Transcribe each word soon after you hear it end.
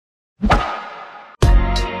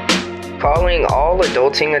Calling all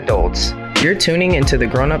adulting adults. You're tuning into the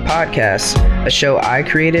Grown Up Podcast, a show I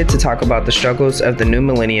created to talk about the struggles of the new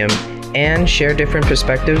millennium and share different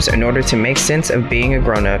perspectives in order to make sense of being a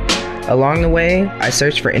grown-up. Along the way, I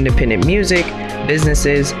search for independent music,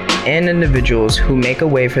 businesses, and individuals who make a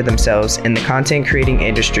way for themselves in the content creating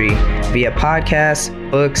industry via podcasts,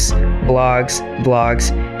 books, blogs,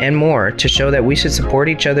 vlogs, and more to show that we should support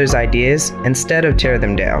each other's ideas instead of tear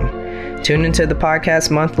them down. Tune into the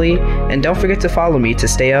podcast monthly, and don't forget to follow me to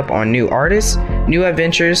stay up on new artists, new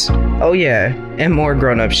adventures, oh yeah, and more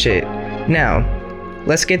grown-up shit. Now,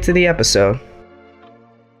 let's get to the episode.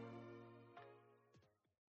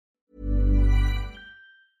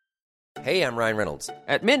 Hey, I'm Ryan Reynolds.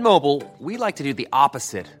 At Mint Mobile, we like to do the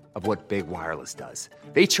opposite of what Big Wireless does.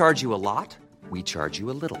 They charge you a lot, we charge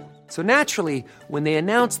you a little. So naturally, when they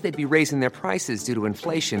announced they'd be raising their prices due to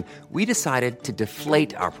inflation, we decided to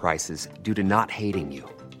deflate our prices due to not hating you.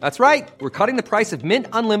 That's right. We're cutting the price of Mint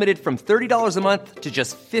Unlimited from $30 a month to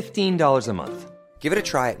just $15 a month. Give it a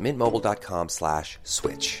try at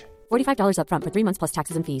mintmobile.com/switch. $45 up front for 3 months plus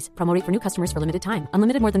taxes and fees. Promo rate for new customers for limited time.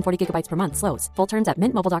 Unlimited more than 40 gigabytes per month. Slows full terms at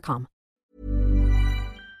mintmobile.com.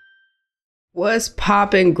 What's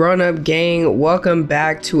poppin', Grown Up Gang? Welcome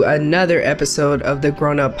back to another episode of the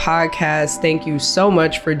Grown Up Podcast. Thank you so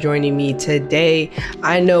much for joining me today.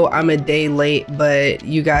 I know I'm a day late, but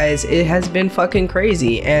you guys, it has been fucking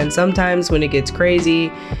crazy. And sometimes when it gets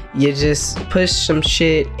crazy, you just push some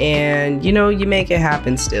shit and, you make it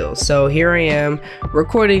happen still. So here I am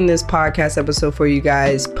recording this podcast episode for you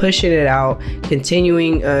guys, pushing it out,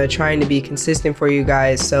 continuing, trying to be consistent for you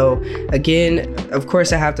guys. So again, of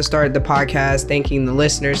course, I have to start the podcast thanking the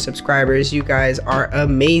listeners, subscribers. You guys are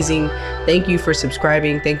amazing. Thank you for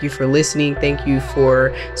subscribing. Thank you for listening. Thank you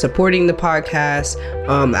for supporting the podcast.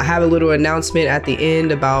 I have a little announcement at the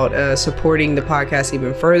end about supporting the podcast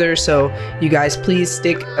even further. So you guys, please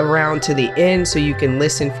stick around to the end so you can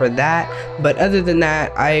listen for that. But other than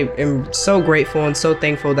that, I am so grateful and so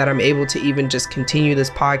thankful that I'm able to even just continue this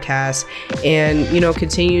podcast and,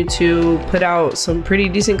 continue to put out some pretty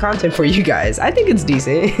decent content for you guys. I think it's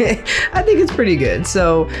decent. I think it's pretty good.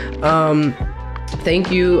 So,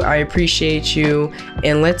 thank you. I appreciate you.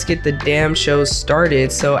 And let's get the damn show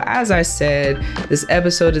started. So as I said, this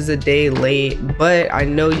episode is a day late, but I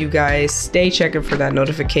know you guys stay checking for that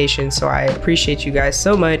notification. So I appreciate you guys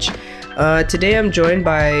so much. Today I'm joined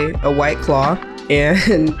by a White Claw,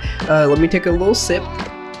 and let me take a little sip.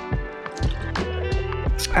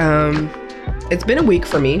 It's been a week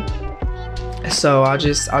for me, so I'll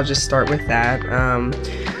just start with that.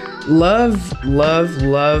 Love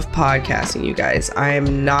podcasting, you guys. I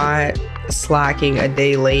am not slacking a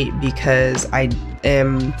day late because I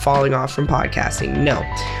am falling off from podcasting. No.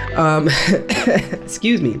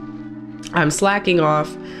 Excuse me. I'm slacking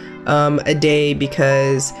off a day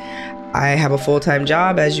because I have a full-time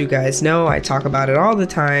job, as you guys know. I talk about it all the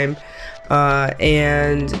time.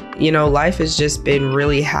 And life has just been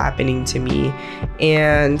really happening to me,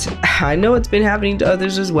 and I know it's been happening to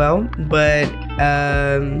others as well, but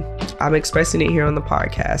I'm expressing it here on the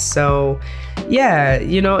podcast. So yeah,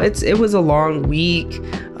 it was a long week.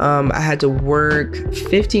 I had to work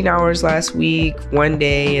 15 hours last week, one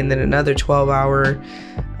day, and then another 12-hour.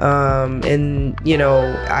 And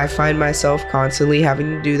I find myself constantly having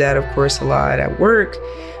to do that, of course, a lot at work,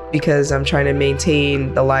 because I'm trying to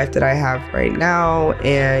maintain the life that I have right now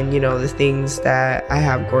and, the things that I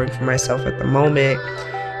have going for myself at the moment.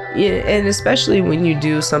 And especially when you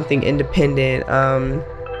do something independent,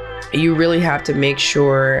 you really have to make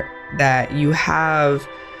sure that you have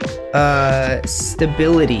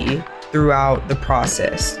stability throughout the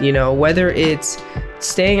process, whether it's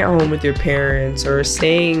staying at home with your parents or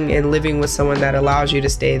staying and living with someone that allows you to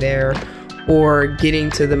stay there, or getting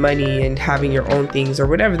to the money and having your own things, or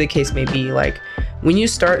whatever the case may be. Like, when you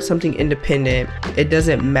start something independent, it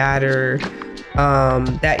doesn't matter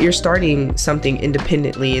that you're starting something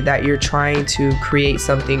independently, that you're trying to create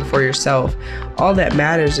something for yourself. All that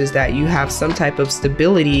matters is that you have some type of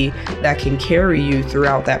stability that can carry you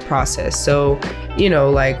throughout that process. So,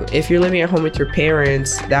 like, if you're living at home with your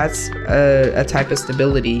parents, that's a type of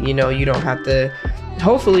stability. You don't have to,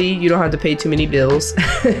 hopefully you don't have to pay too many bills.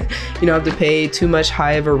 You don't have to pay too much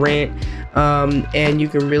high of a rent, and you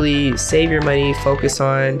can really save your money, focus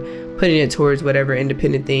on putting it towards whatever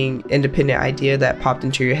independent idea that popped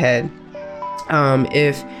into your head.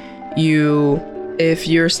 If you if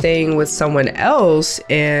you're staying with someone else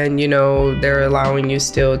and, you know, they're allowing you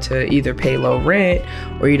still to either pay low rent,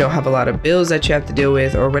 or you don't have a lot of bills that you have to deal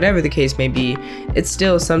with, or whatever the case may be, it's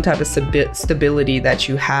still some type of stability that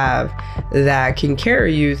you have that can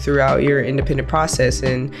carry you throughout your independent process.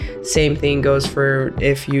 And same thing goes for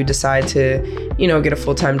if you decide to, you know, get a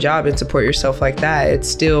full-time job and support yourself like that. It's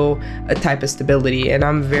still a type of stability. And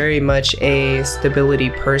I'm very much a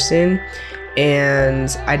stability person. And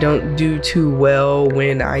I don't do too well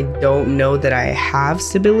when I don't know that I have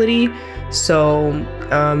stability. So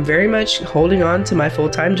very much holding on to my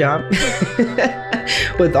full-time job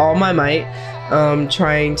with all my might,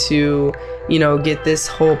 trying to, you know, get this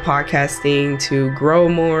whole podcast thing to grow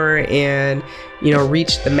more and, you know,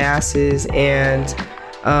 reach the masses and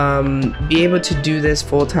be able to do this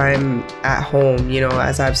full-time at home. You know,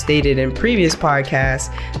 as I've stated in previous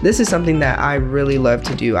podcasts, this is something that I really love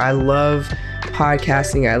to do. I love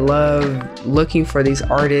podcasting. I love looking for these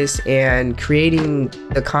artists and creating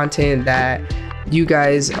the content that you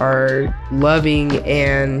guys are loving,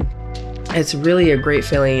 and it's really a great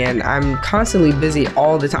feeling. And I'm constantly busy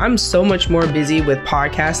all the time. I'm so much more busy with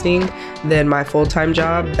podcasting than my full-time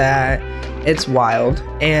job that it's wild.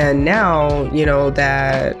 And now, you know,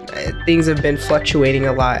 that things have been fluctuating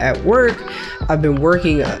a lot at work, I've been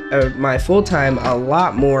working my full-time a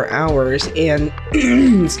lot more hours, and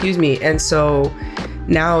excuse me. And so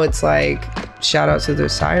now it's like, shout out to the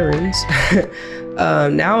sirens.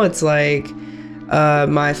 Now it's like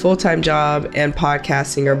my full-time job and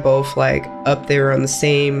podcasting are both like up there on the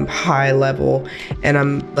same high level, and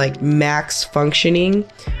I'm like max functioning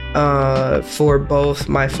for both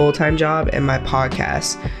my full-time job and my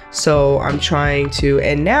podcast. So I'm trying to,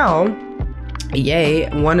 and now, yay,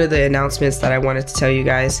 one of the announcements that I wanted to tell you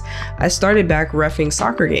guys, I started back reffing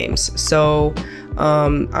soccer games. So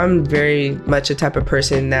I'm very much a type of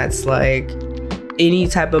person that's like, any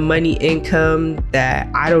type of money income that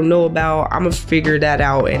I don't know about, I'm gonna figure that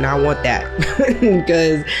out, and I want that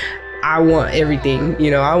because I want everything.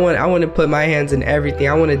 You know, I want to put my hands in everything.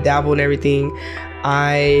 I want to dabble in everything.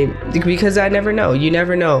 Because I never know. You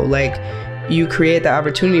never know. Like, you create the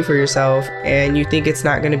opportunity for yourself and you think it's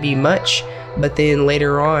not going to be much, but then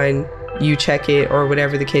later on you check it or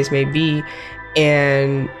whatever the case may be,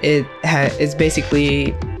 and it's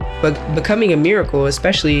basically becoming a miracle,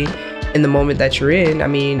 especially in the moment that you're in. I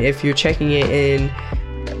mean, if you're checking it in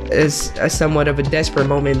as a somewhat of a desperate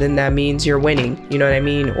moment, then that means you're winning, you know what I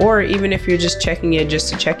mean? Or even if you're just checking it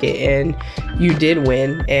just to check it and you did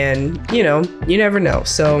win, and you know, you never know.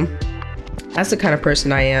 So that's the kind of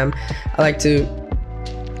person I am. I like to,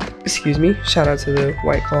 excuse me, shout out to the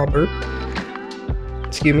White Claw burp,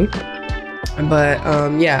 excuse me. But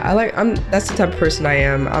yeah, that's the type of person I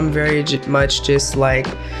am. I'm very much just like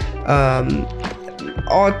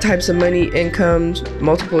all types of money, income,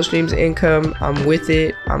 multiple streams of income. I'm with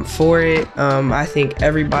it. I'm for it. I think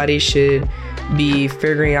everybody should be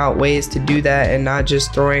figuring out ways to do that and not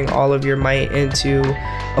just throwing all of your might into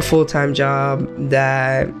a full-time job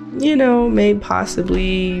that, you know, may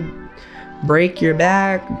possibly break your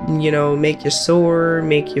back, you know, make you sore,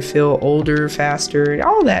 make you feel older faster,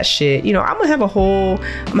 all that shit. You know, I'm gonna have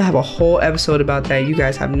a whole episode about that. You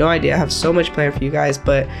guys have no idea. I have so much planned for you guys,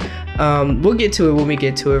 but we'll get to it when we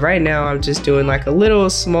get to it. Right now, I'm just doing like a little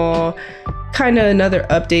small kind of another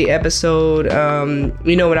update episode.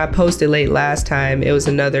 You know, when I posted late last time, it was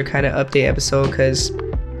another kind of update episode because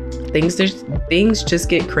things just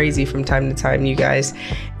get crazy from time to time, you guys,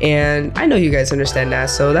 and I know you guys understand that,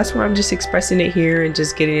 so that's why I'm just expressing it here and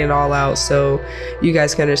just getting it all out so you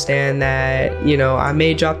guys can understand that, you know, I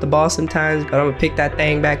may drop the ball sometimes, but I'm gonna pick that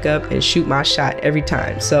thing back up and shoot my shot every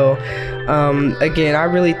time. So again, I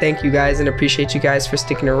really thank you guys and appreciate you guys for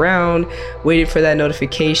sticking around, waiting for that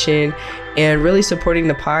notification, and really supporting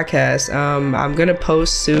the podcast. I'm gonna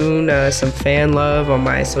post soon some fan love on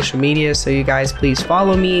my social media, so you guys please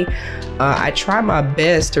follow me. I try my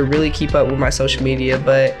best to really keep up with my social media,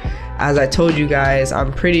 but as I told you guys,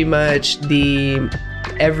 I'm pretty much the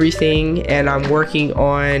everything, and I'm working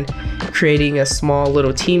on creating a small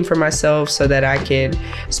little team for myself so that I can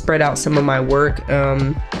spread out some of my work,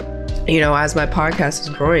 you know, as my podcast is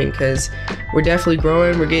growing, because we're definitely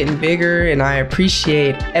growing, we're getting bigger, and I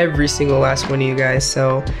appreciate every single last one of you guys.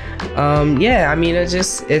 So yeah, I mean,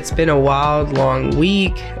 it's been a wild long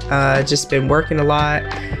week, just been working a lot.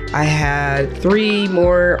 I had 3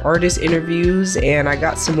 more artist interviews and I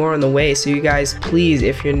got some more on the way, so you guys please,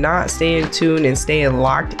 if you're not staying tuned and staying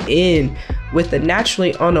locked in with the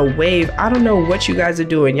Naturally on a Wave, I don't know what you guys are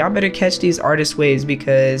doing. Y'all better catch these artist waves,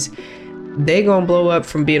 because they gonna blow up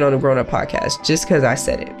from being on the Grown Up podcast just because I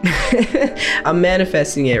said it. I'm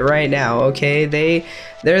manifesting it right now, okay?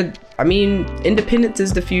 Independence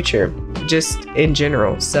is the future, just in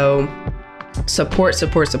general. So support.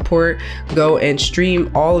 Go and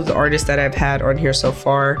stream all of the artists that I've had on here so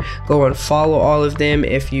far. Go and follow all of them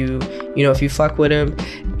if you fuck with them,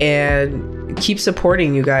 and keep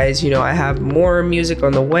supporting, you guys. I have more music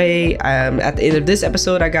on the way. At the end of this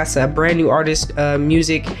episode, I got some brand new artist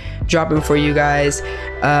music dropping for you guys.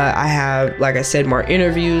 I have, like I said, more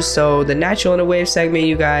interviews. So the Natural and the Wave segment,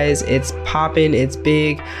 you guys, it's popping, it's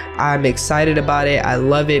big. I'm excited about it. I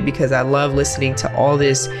love it because I love listening to all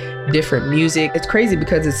this different music. It's crazy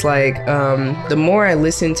because it's like the more I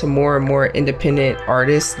listen to more and more independent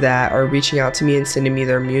artists that are reaching out to me and sending me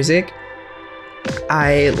their music,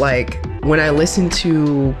 when I listen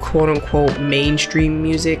to quote unquote mainstream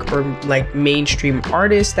music or like mainstream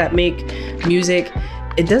artists that make music,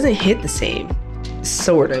 it doesn't hit the same,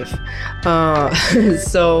 sort of.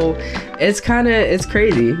 So it's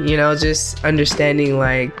crazy, just understanding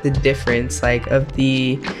like the difference, like of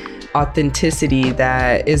the authenticity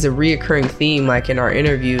that is a reoccurring theme, like in our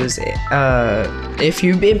interviews. If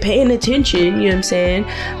you've been paying attention, you know what I'm saying?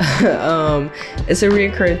 It's a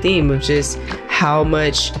reoccurring theme of just how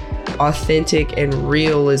much authentic and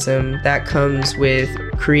realism that comes with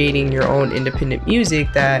creating your own independent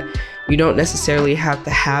music, that you don't necessarily have to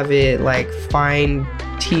have it like fine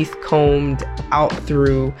teeth combed out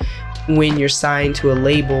through when you're signed to a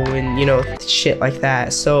label and shit like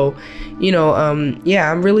that. So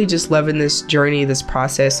I'm really just loving this journey, this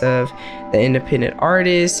process of the independent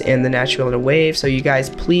artists and the Natural and the Wave. So you guys,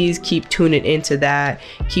 please keep tuning into that.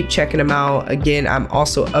 Keep checking them out. Again, I'm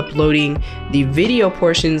also uploading the video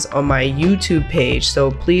portions on my YouTube page.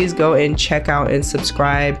 So please go and check out and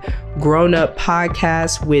subscribe. Grown Up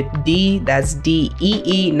Podcast with D. That's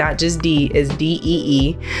D-E-E, not just D, it's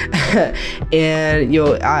D-E-E. And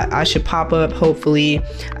I should pop up. Hopefully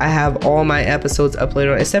I have all my episodes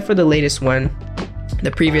uploaded, except for the latest one,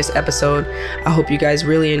 the previous episode. I hope you guys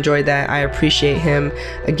really enjoyed that. I appreciate him.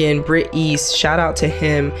 Again, Britt East, shout out to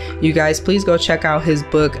him. You guys, please go check out his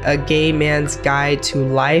book, A Gay Man's Guide to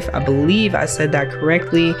Life. I believe I said that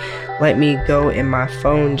correctly. Let me go in my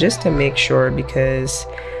phone just to make sure, because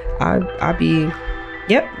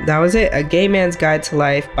yep, that was it. A Gay Man's Guide to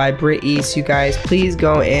Life by Britt East. You guys, please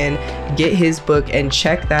go and get his book and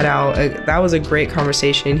check that out. That was a great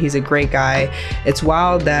conversation. He's a great guy. It's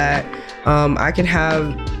wild that I can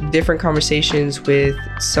have different conversations with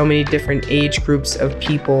so many different age groups of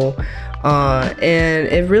people. And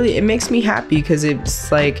it makes me happy, because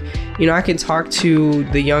it's like, I can talk to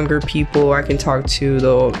the younger people, I can talk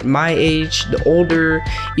to my age, the older,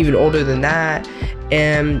 even older than that.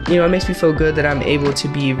 And, it makes me feel good that I'm able to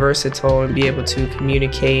be versatile and be able to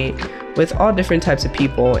communicate with all different types of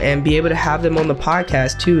people and be able to have them on the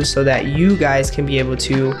podcast too, so that you guys can be able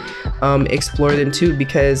to explore them too,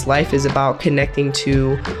 because life is about connecting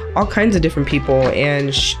to all kinds of different people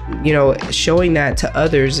and showing that to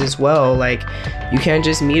others as well. Like, you can't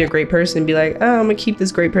just meet a great person and be like, oh, I'm gonna keep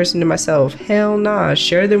this great person to myself. Hell nah.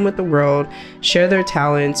 Share them with the world, share their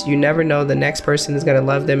talents. You never know, the next person is gonna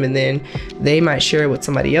love them, and then they might share it with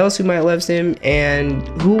somebody else who might love them, and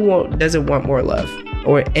who doesn't want more love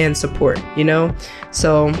and support,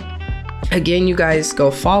 So again, you guys, go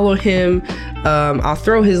follow him. I'll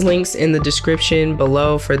throw his links in the description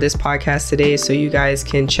below for this podcast today, so you guys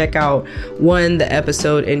can check out, 1, the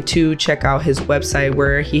episode, and 2, check out his website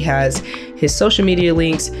where he has his social media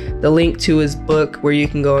links, the link to his book where you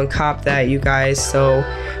can go and cop that, you guys. So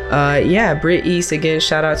Britt East, again,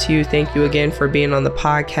 shout out to you. Thank you again for being on the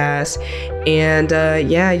podcast. And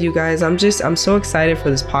you guys, I'm so excited for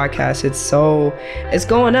this podcast. It's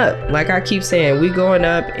going up. Like I keep saying, we going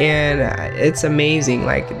up, and it's amazing.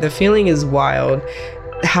 Like, the feeling is wild.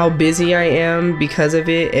 How busy I am because of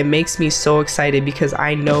it. It makes me so excited, because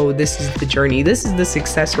I know this is the journey. This is the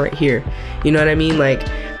success right here. You know what I mean? Like,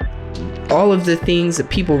 all of the things that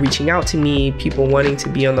people reaching out to me, people wanting to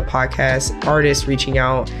be on the podcast, artists reaching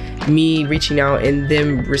out, me reaching out, and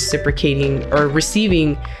them reciprocating or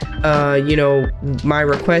receiving, my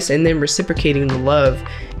requests, and then reciprocating the love,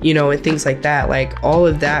 and things like that. Like, all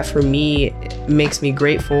of that for me makes me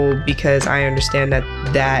grateful, because I understand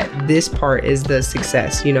that this part is the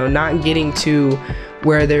success, not getting to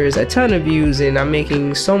where there's a ton of views and I'm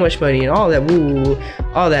making so much money and all that,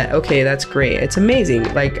 all that. Okay, that's great. It's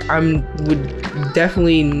amazing. Like, would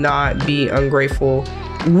definitely not be ungrateful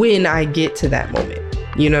when I get to that moment.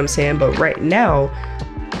 You know what I'm saying? But right now,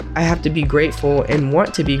 I have to be grateful and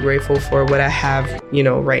want to be grateful for what I have, you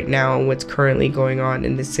know, right now and what's currently going on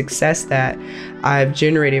and the success that I've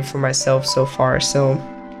generated for myself so far. So,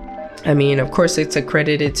 I mean, of course, it's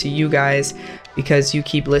accredited to you guys because you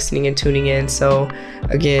keep listening and tuning in. So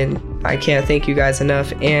again, I can't thank you guys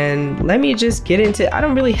enough. And let me just get into, I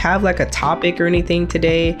don't really have like a topic or anything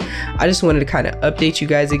today. I just wanted to kind of update you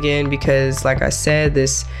guys again because like I said,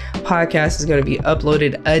 this podcast is going to be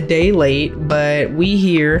uploaded a day late, but we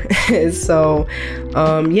here. So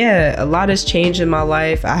yeah, a lot has changed in my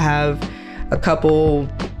life. I have a couple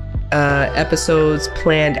episodes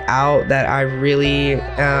planned out that I really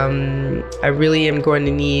am going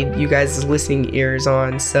to need you guys' listening ears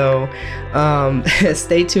on. So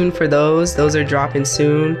stay tuned for those. Those are dropping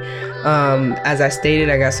soon. As I stated,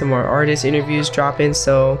 I got some more artist interviews dropping.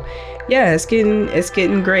 So yeah, it's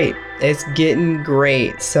getting great. It's getting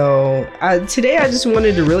great. So today I just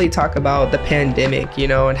wanted to really talk about the pandemic, you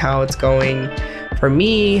know, and how it's going for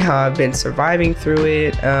me, how I've been surviving through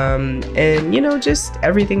it, and, you know, just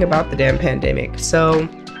everything about the damn pandemic. So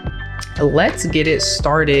let's get it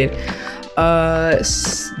started.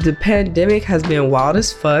 The pandemic has been wild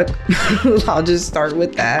as fuck. I'll just start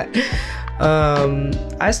with that.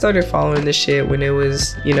 I started following this shit when it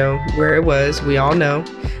was, you know, where it was. We all know.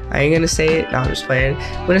 I ain't gonna say it. No, I'm just playing.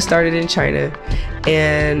 When it started in China.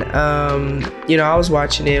 And, you know, I was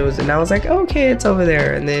watching it, and I was like, okay, it's over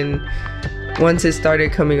there. And then once it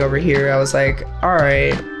started coming over here, I was like, all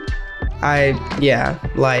right,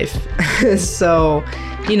 life. So,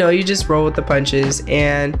 you know, you just roll with the punches.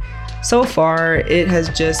 And so far it has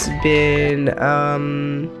just been,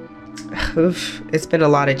 it's been a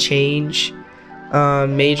lot of change,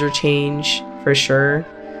 major change for sure.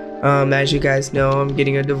 As you guys know, I'm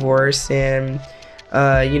getting a divorce and,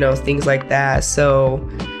 you know, things like that. So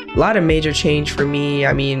a lot of major change for me.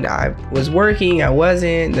 I mean, I was working, I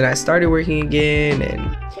wasn't, then I started working again,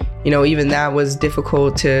 and you know, even that was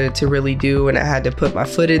difficult to really do, and I had to put my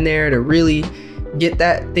foot in there to really get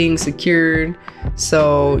that thing secured.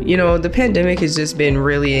 So, you know, the pandemic has just been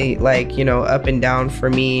really like, you know, up and down for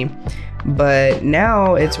me, but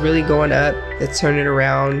now it's really going up. It's turning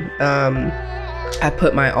around. I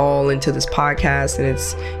put my all into this podcast, and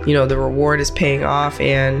it's, you know, the reward is paying off.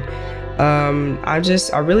 And I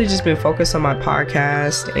really just been focused on my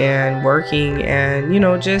podcast and working, and, you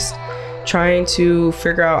know, just trying to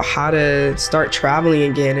figure out how to start traveling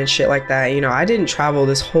again and shit like that. You know, I didn't travel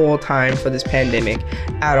this whole time for this pandemic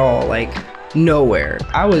at all, like nowhere.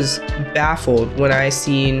 I was baffled when I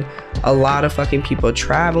seen a lot of fucking people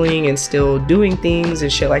traveling and still doing things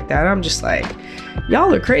and shit like that. I'm just like,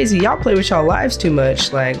 y'all are crazy. Y'all play with y'all lives too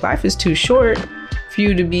much. Like, life is too short for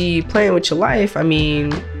you to be playing with your life. I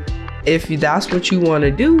mean, if that's what you want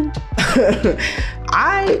to do,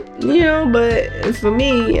 but for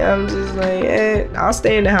me, I'm just like, I'll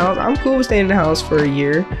stay in the house. I'm cool with staying in the house for a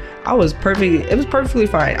year. It was perfectly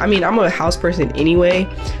fine. I mean, I'm a house person anyway,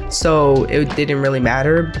 so it didn't really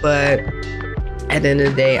matter. But at the end of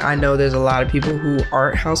the day, I know there's a lot of people who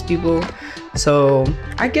aren't house people, so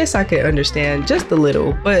I guess I could understand just a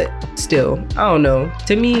little, but still, I don't know.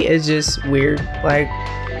 To me, it's just weird. Like,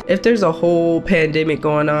 if there's a whole pandemic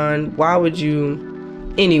going on, why would you?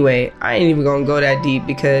 Anyway, I ain't even gonna go that deep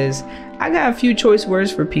because I got a few choice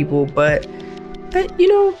words for people, but you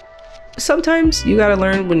know, sometimes you gotta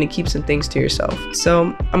learn when to keep some things to yourself. So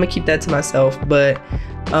I'm gonna keep that to myself. But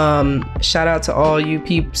shout out to all you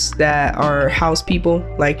peeps that are house people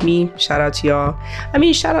like me. Shout out to y'all. I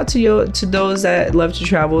mean, shout out to those that love to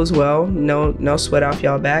travel as well. No sweat off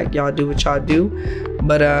y'all back. Y'all do what y'all do,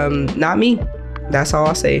 but not me. That's all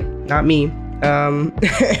I'll say. Not me.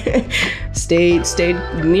 Stayed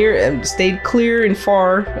clear and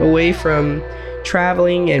far away from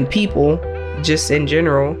traveling and people just in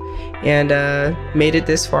general, and made it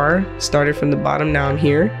this far. Started from the bottom, now I'm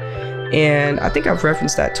here, and I think I've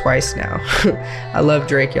referenced that twice now. I love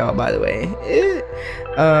Drake, y'all, by the way.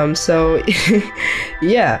 So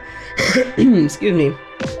yeah. Excuse me.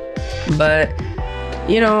 But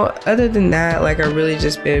you know, other than that, like, I really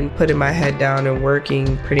just been putting my head down and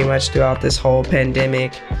working pretty much throughout this whole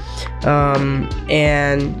pandemic.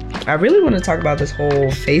 And I really want to talk about this whole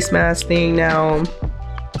face mask thing now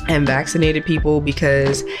and vaccinated people,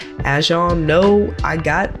 because as y'all know, I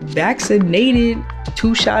got vaccinated,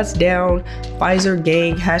 2 shots down, Pfizer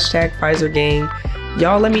gang, #Pfizer gang.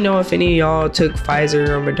 Y'all let me know if any of y'all took Pfizer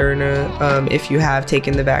or Moderna, if you have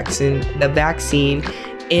taken the vaccine.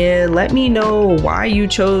 And let me know why you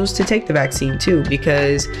chose to take the vaccine too,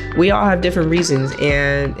 because we all have different reasons,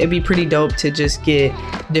 and it'd be pretty dope to just get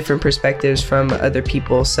different perspectives from other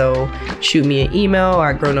people. So shoot me an email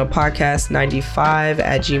at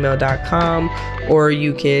grownuppodcast95@gmail.com, or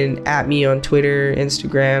you can at me on Twitter,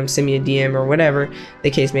 Instagram, send me a DM or whatever the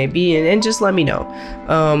case may be, and just let me know.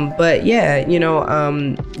 But yeah,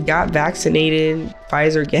 got vaccinated,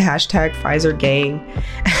 Pfizer, hashtag Pfizer gang.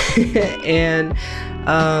 And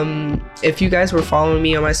if you guys were following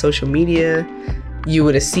me on my social media, you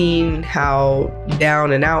would have seen how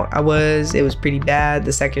down and out I was. It was pretty bad.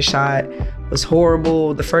 The second shot was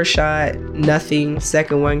horrible. The first shot, nothing.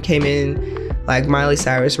 Second one came in like Miley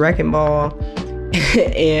Cyrus Wrecking Ball.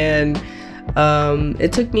 And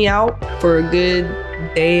it took me out for a good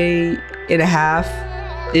day and a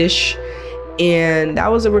half-ish. And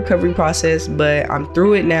that was a recovery process, but I'm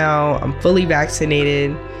through it now. I'm fully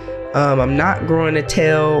vaccinated. I'm not growing a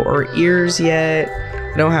tail or ears yet.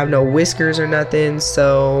 I don't have no whiskers or nothing.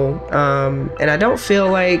 So, and I don't feel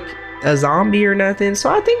like a zombie or nothing. So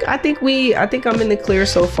I think I'm in the clear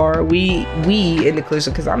so far. We in the clear,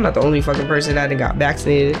 because I'm not the only fucking person that got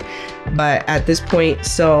vaccinated, but at this point.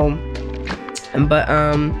 So, but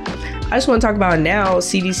I just want to talk about now.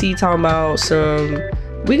 CDC talking about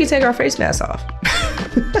we can take our face masks off.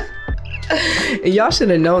 And y'all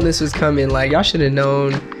should have known this was coming. Like, y'all should have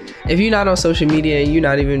known. If you're not on social media and you're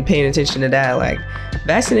not even paying attention to that, like,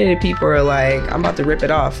 vaccinated people are like, I'm about to rip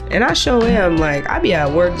it off. And I sure am. Like, I be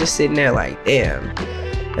at work just sitting there like, damn,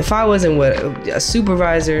 if I wasn't a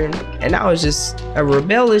supervisor and I was just a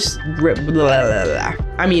rebellious,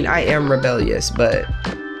 I mean, I am rebellious, but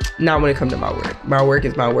not when it comes to my work. My work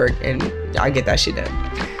is my work, and I get that shit done.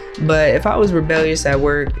 But if I was rebellious at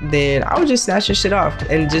work, then I would just snatch your shit off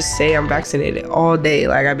and just say I'm vaccinated all day.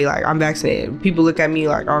 Like, I'd be like, I'm vaccinated. People look at me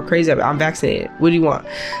like, oh, crazy. I'm vaccinated. What do you want?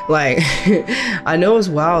 Like, I know it's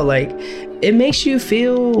wild. Like, it makes you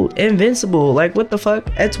feel invincible. Like, what the fuck?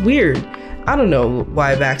 That's weird. I don't know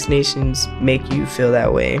why vaccinations make you feel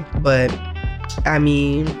that way. But, I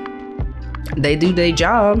mean, they do their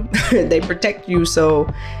job. They protect you. So,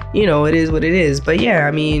 it is what it is. But yeah,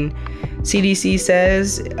 I mean, CDC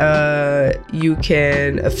says you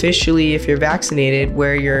can officially, if you're vaccinated,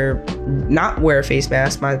 wear a face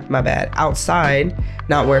mask, my bad, outside,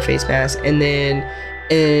 not wear a face mask, and then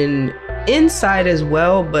inside as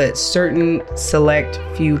well, but certain select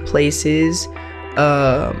few places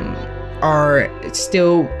are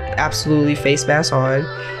still absolutely face masks on.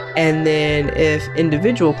 And then if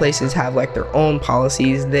individual places have like their own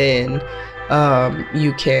policies, then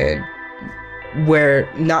you can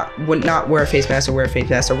not wear a face mask or wear a face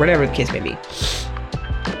mask or whatever the case may be.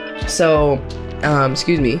 So,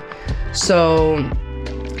 excuse me. So,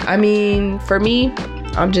 I mean, for me,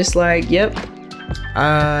 I'm just like, yep,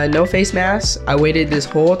 no face mask. I waited this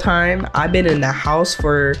whole time. I've been in the house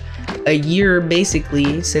for a year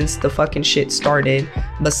basically since the fucking shit started,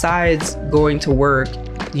 besides going to work,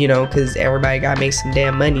 because everybody gotta make some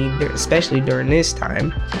damn money, especially during this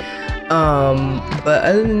time. But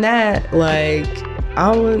other than that, like,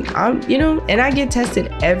 I'm and I get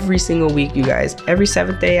tested every single week, you guys. Every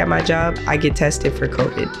 7th day at my job, I get tested for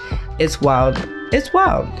COVID. It's wild.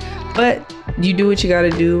 But you do what you gotta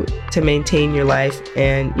do to maintain your life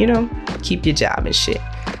and, keep your job and shit.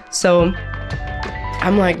 So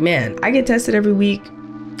I'm like, man, I get tested every week,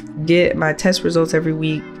 get my test results every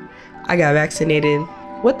week. I got vaccinated.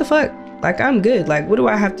 What the fuck? Like, I'm good. Like, what do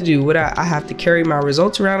I have to do? I have to carry my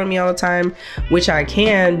results around with me all the time, which I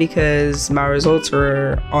can because my results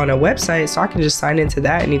are on a website, so I can just sign into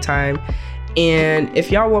that anytime. And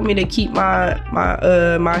if y'all want me to keep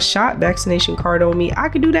my shot vaccination card on me, I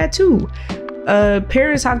can do that too.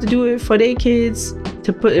 Parents have to do it for their kids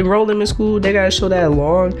to enroll them in school. They gotta show that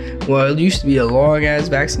it used to be a long ass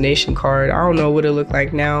vaccination card. I don't know what it looked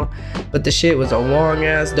like now, but the shit was a long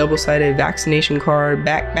ass double-sided vaccination card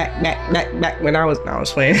back when I was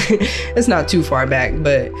playing. It's not too far back,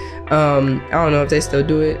 but I don't know if they still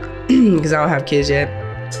do it because I don't have kids yet.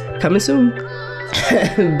 Coming soon.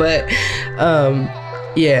 But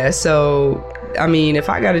yeah, so I mean, if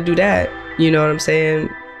I gotta do that, you know what I'm saying?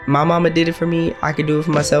 My mama did it for me. I could do it for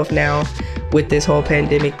myself now with this whole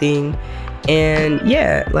pandemic thing. And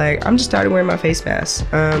yeah, like, I'm just started wearing my face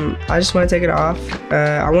mask. I just want to take it off.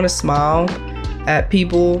 I want to smile at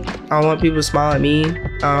people. I want people to smile at me.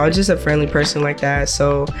 I'm just a friendly person like that.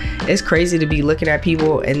 So it's crazy to be looking at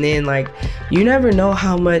people and then, like, you never know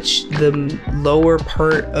how much the lower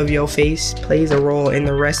part of your face plays a role in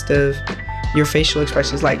the rest of your facial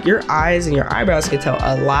expressions. Like, your eyes and your eyebrows can tell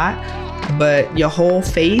a lot, but your whole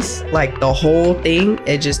face, like the whole thing,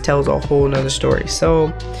 it just tells a whole nother story. So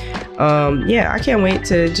yeah, I can't wait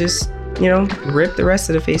to just, you know, rip the rest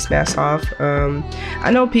of the face mask off.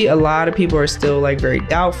 I know a lot of people are still like very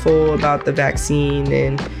doubtful about the vaccine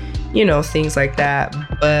and, you know, things like that,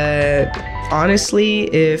 but honestly,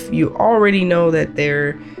 if you already know that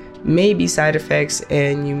there may be side effects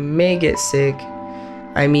and you may get sick,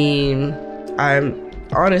 I mean, I'm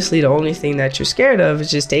honestly, the only thing that you're scared of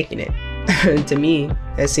is just taking it. To me,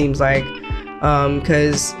 it seems like,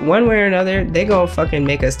 because one way or another, they gonna fucking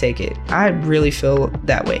make us take it. I really feel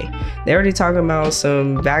that way. They're already talking about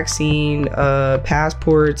some vaccine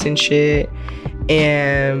passports and shit.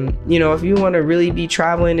 And, you know, if you want to really be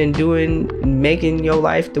traveling and making your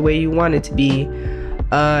life the way you want it to be,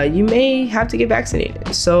 you may have to get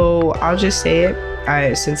vaccinated. So I'll just say it.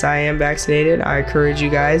 Since I am vaccinated, I encourage you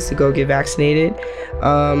guys to go get vaccinated.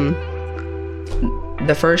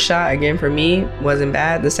 The first shot, again, for me, wasn't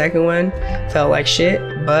bad. The second one felt like shit,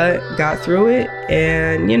 but got through it.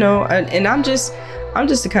 And, you know, and I'm just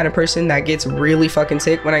the kind of person that gets really fucking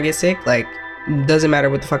sick when I get sick. Like, doesn't matter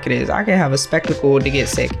what the fuck it is. I can have a spectacle to get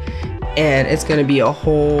sick, and it's gonna be a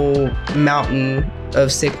whole mountain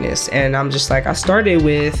of sickness. And I'm just like, I started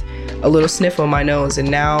with a little sniff on my nose,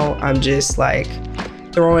 and now I'm just like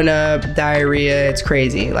throwing up, diarrhea. It's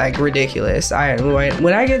crazy, like ridiculous.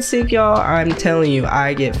 When I get sick, y'all, I'm telling you,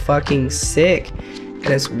 I get fucking sick, and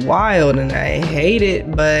it's wild, and I hate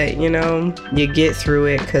it, but you know, you get through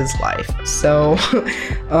it because life. So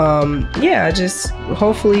yeah, just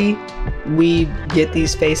hopefully we get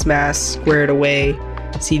these face masks squared away,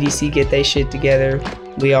 CDC get they shit together,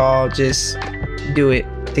 we all just do it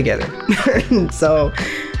together. So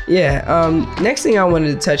yeah, next thing I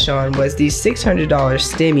wanted to touch on was these $600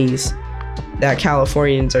 stimmies that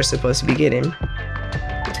Californians are supposed to be getting.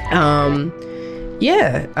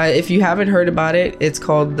 Yeah, if you haven't heard about it, it's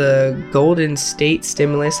called the Golden State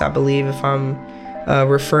Stimulus, I believe, if I'm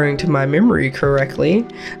referring to my memory correctly.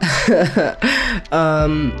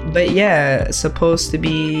 But yeah, supposed to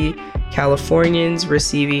be Californians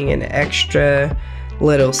receiving an extra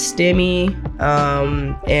little stimmy,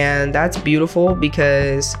 and that's beautiful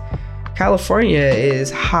because California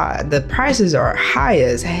is high. The prices are high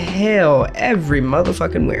as hell every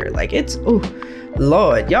motherfucking where. Like, it's, ooh,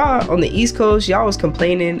 Lord, y'all on the East Coast, y'all was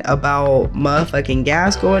complaining about motherfucking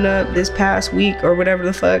gas going up this past week or whatever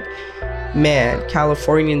the fuck. Man,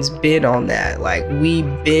 Californians been on that. Like, we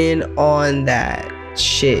been on that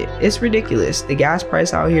shit. It's ridiculous. The gas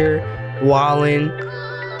price out here wildin'.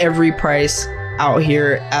 Every price out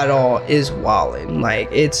here at all is wildin'. Like,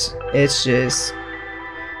 it's just,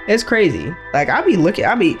 it's crazy. Like,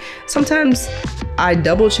 sometimes I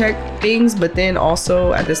double check things, but then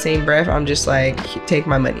also at the same breath, I'm just like, take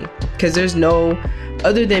my money. Because there's no,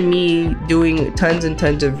 other than me doing tons and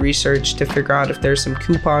tons of research to figure out if there's some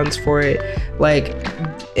coupons for it, like,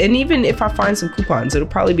 and even if I find some coupons, it'll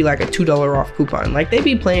probably be like a $2 off coupon. Like, they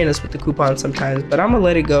be playing us with the coupons sometimes, but I'm gonna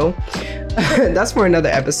let it go. That's for another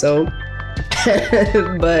episode.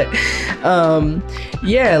 But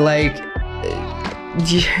yeah, like,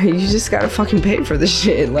 you just gotta fucking pay for the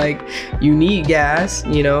shit. Like, you need gas,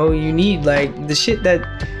 you know, you need, like, the shit that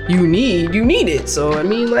you need it. So I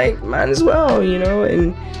mean, like, might as well, you know,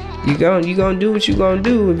 and you gonna do what you gonna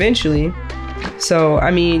do eventually. So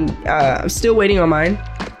I mean, I'm still waiting on mine.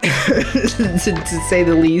 to say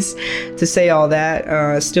the least, to say all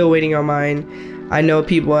that, still waiting on mine. I know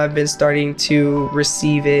people have been starting to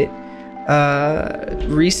receive it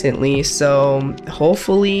recently, so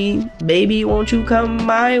hopefully, baby, won't you come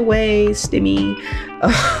my way, Stimmy?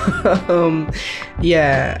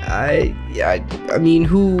 Yeah, I mean,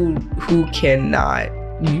 who cannot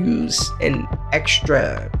use an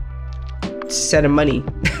extra set of money?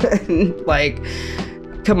 Like,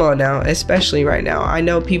 come on now, especially right now. I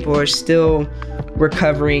know people are still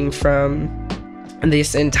recovering from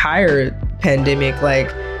this entire pandemic,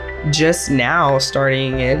 like, just now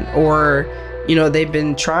starting, and or, you know, they've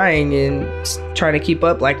been trying to keep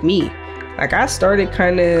up like me. Like, I started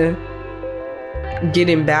kind of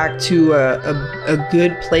getting back to a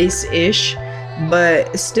good place-ish,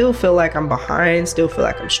 but still feel like I'm behind, still feel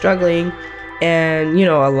like I'm struggling. And, you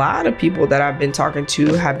know, a lot of people that I've been talking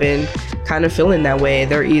to have been kind of feeling that way.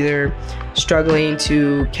 They're either struggling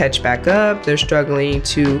to catch back up, they're struggling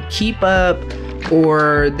to keep up,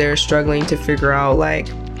 or they're struggling to figure out, like,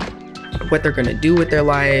 what they're gonna do with their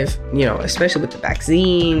life, you know, especially with the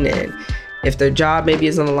vaccine, and if their job maybe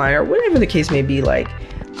is on the line, or whatever the case may be. Like,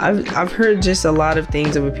 I've heard just a lot of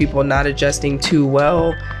things about people not adjusting too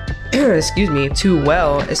well, especially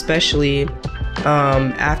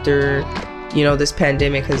after you know, this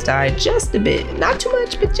pandemic has died just a bit. Not too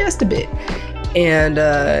much, but just a bit. And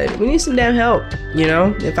we need some damn help, you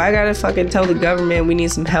know? If I gotta fucking tell the government we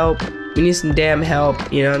need some help, we need some damn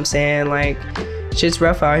help, you know what I'm saying? Like, shit's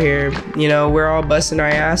rough out here. You know, we're all busting our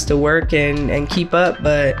ass to work and keep up,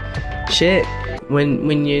 but shit,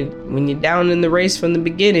 when you're down in the race from the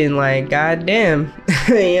beginning, like, goddamn,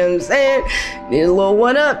 you know what I'm saying? Need a little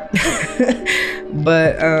one up.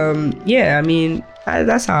 But yeah, I mean,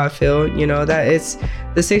 that's how I feel, you know, that it's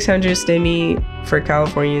the 600 STEMI for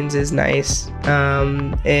Californians is nice,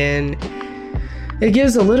 and it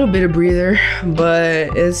gives a little bit of breather,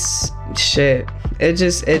 but it's shit.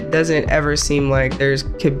 It doesn't ever seem like there's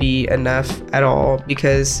could be enough at all,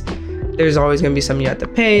 because there's always going to be something you have to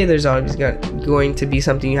pay. There's always going to be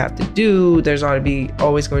something you have to do. There's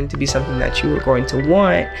always going to be something that you are going to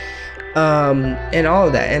want, and all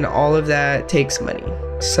of that. And all of that takes money.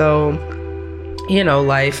 So, you know,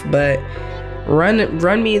 life. But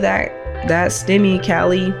run me that STEMI,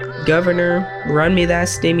 Cali governor. Run me that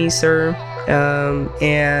STEMI, sir.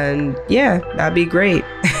 And yeah, that'd be great.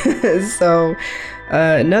 So,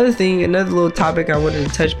 another little topic I wanted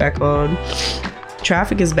to touch back on.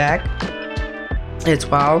 Traffic is back. It's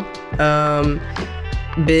wild.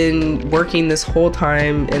 Been working this whole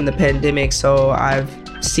time in the pandemic, so I've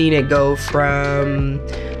seen it go from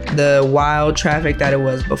the wild traffic that it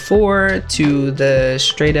was before to the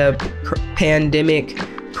straight up pandemic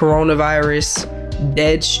coronavirus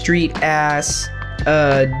dead street ass,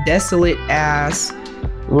 desolate ass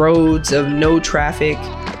roads of no traffic,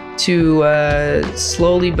 to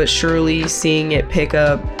slowly but surely seeing it pick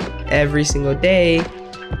up every single day.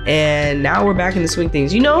 And now we're back in the swing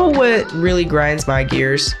things. You know what really grinds my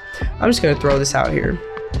gears? I'm just gonna throw this out here.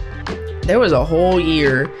 There was a whole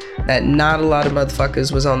year that not a lot of motherfuckers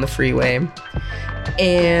was on the freeway,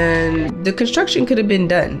 and the construction could have been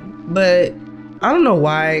done, but I don't know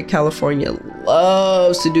why California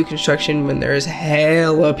loves to do construction when there's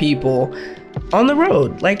hella people on the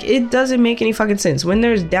road. Like, it doesn't make any fucking sense when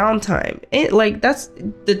there's downtime. That's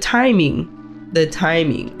the timing.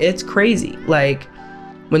 It's crazy. Like,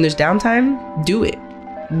 when there's downtime, do it.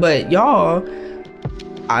 But y'all,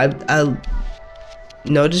 I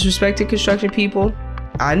no disrespect to construction people,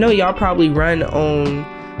 I know y'all probably run on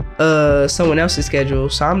someone else's schedule,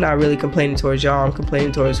 so I'm not really complaining towards y'all. I'm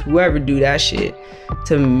complaining towards whoever do that shit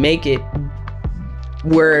to make it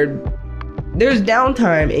where there's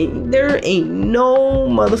downtime and there ain't no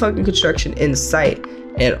motherfucking construction in sight,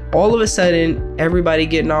 and all of a sudden everybody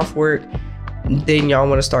getting off work, then y'all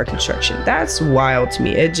want to start construction. That's wild to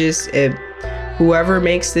me. Whoever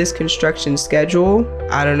makes this construction schedule,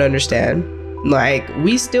 I don't understand. Like,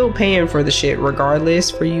 we still paying for the shit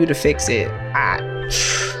regardless for you to fix it.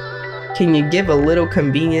 Can you give a little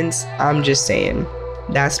convenience? I'm just saying.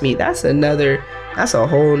 That's me. That's a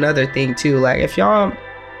whole nother thing too. Like, if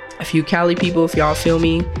you Cali people, if y'all feel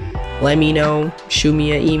me, let me know. Shoot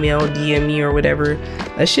me an email, DM me or whatever.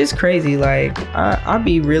 That shit's crazy. Like, I'll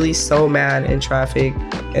be really so mad in traffic,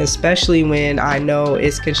 especially when I know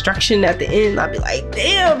it's construction at the end. I'll be like,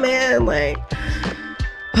 damn, man, like,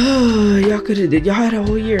 y'all had a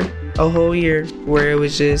whole year where it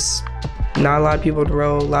was just not a lot of people on the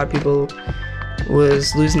road. A lot of people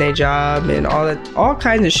was losing their job and all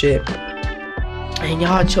kinds of shit. And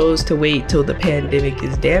y'all chose to wait till the pandemic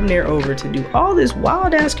is damn near over to do all this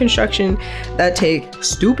wild ass construction that take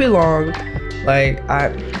stupid long. Like,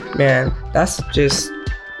 that's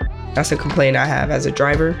a complaint I have as a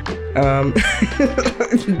driver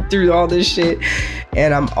through all this shit.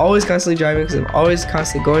 And I'm always constantly driving because I'm always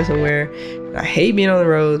constantly going somewhere, and I hate being on the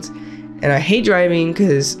roads, and I hate driving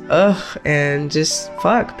because and just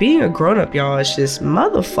fuck being a grown-up, y'all. It's just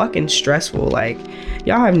motherfucking stressful. Like,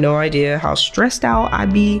 y'all have no idea how stressed out I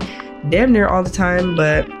be damn near all the time.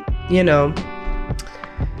 But you know,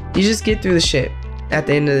 you just get through the shit at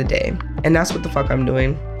the end of the day, and that's what the fuck I'm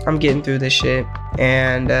doing. I'm getting through this shit.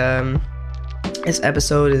 And this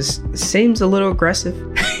episode seems a little aggressive,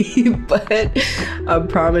 but I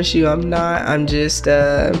promise you I'm not. I'm just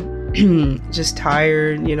just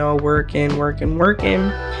tired, you know, working, and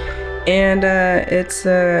it's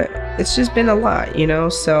just been a lot, you know.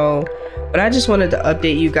 So, but I just wanted to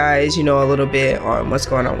update you guys, you know, a little bit on what's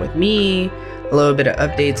going on with me, a little bit of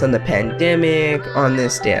updates on the pandemic, on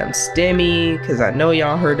this damn STEMI, because I know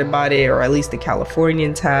y'all heard about it, or at least the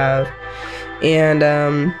Californians have. And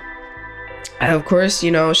of course,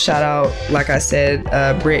 you know, shout out, like I said,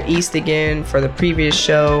 Britt East again for the previous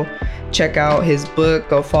show. Check out his book.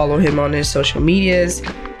 Go follow him on his social medias.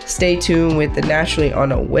 Stay tuned with the Naturally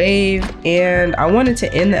on a Wave. And I wanted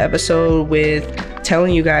to end the episode with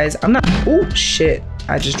telling you guys, oh shit,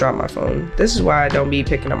 I just dropped my phone. This is why I don't be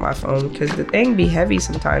picking up my phone, because the thing be heavy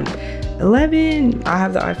sometimes. 11, I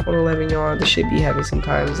have the iPhone 11, y'all. The shit be heavy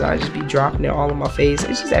sometimes. I just be dropping it all on my face.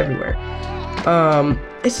 It's just everywhere.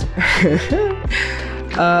 It's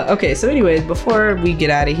okay, so anyways, before we get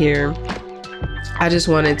out of here, I just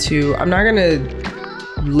wanted to, I'm not gonna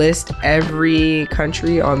list every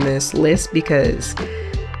country on this list, because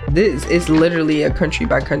this is literally a country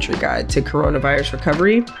by country guide to coronavirus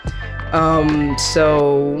recovery.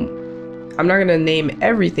 So I'm not gonna name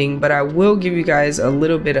everything, but I will give you guys a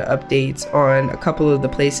little bit of updates on a couple of the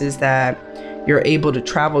places that you're able to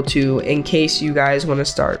travel to, in case you guys want to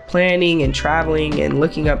start planning and traveling and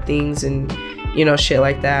looking up things and, you know, shit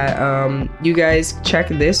like that. You guys check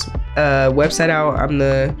this website out. I'm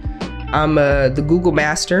the Google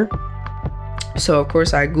master, so of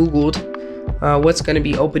course I googled what's going to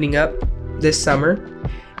be opening up this summer,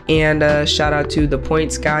 and shout out to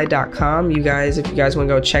thepointsguide.com. You guys, if you guys want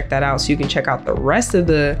to go check that out, so you can check out the rest of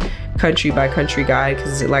the country by country guide,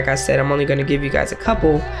 because like I said, I'm only going to give you guys a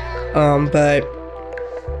couple. But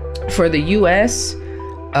for the US,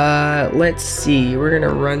 let's see, we're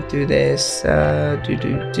gonna run through this.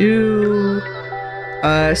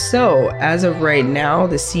 So as of right now,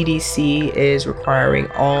 the CDC is requiring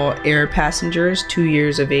all air passengers 2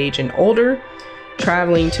 years of age and older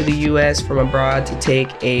traveling to the US from abroad to take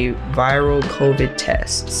a viral COVID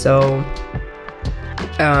test. So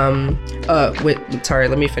sorry,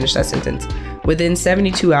 let me finish that sentence. Within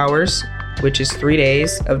 72 hours, which is 3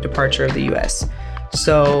 days of departure of the US.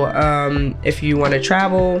 So if you want to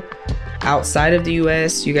travel outside of the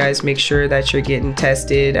US, you guys make sure that you're getting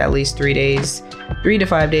tested at least 3 days, 3 to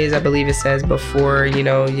 5 days, I believe it says, before, you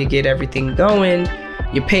know, you get everything going.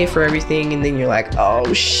 You pay for everything, and then you're like,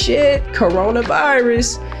 oh shit,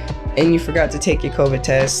 coronavirus, and you forgot to take your COVID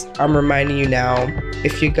test. I'm reminding you now,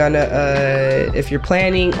 if you're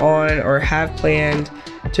planning on or have planned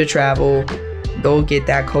to travel, go get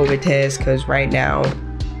that COVID test, because right now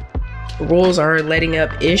rules are letting up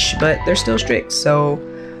ish, but they're still strict. So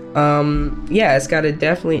yeah, it's got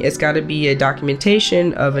to be a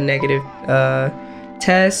documentation of a negative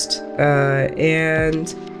test,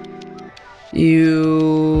 and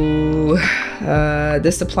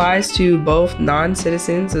this applies to both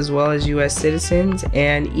non-citizens as well as US citizens,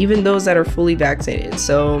 and even those that are fully vaccinated.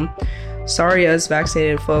 So sorry, us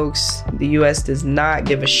vaccinated folks, the US does not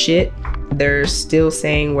give a shit. They're still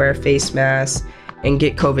saying wear face masks and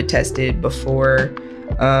get COVID tested before,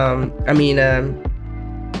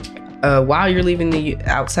 while you're leaving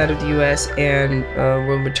outside of the US, and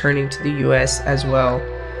when returning to the US as well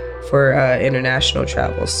for international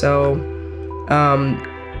travel. So,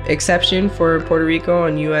 exception for Puerto Rico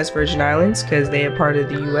and US Virgin Islands, because they are part of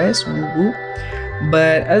the US. Woo woo.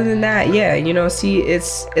 But other than that, yeah, you know, see,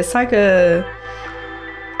 it's like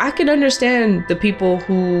I can understand the people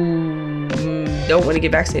who don't want to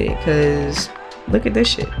get vaccinated, because look at this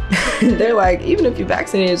shit. They're like, even if you're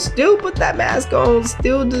vaccinated, still put that mask on,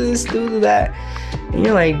 still do this, still do that. And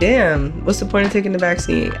you're like, damn, what's the point of taking the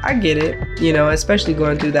vaccine? I get it, you know, especially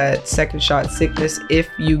going through that second shot sickness if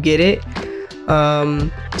you get it.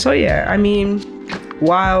 So yeah, I mean,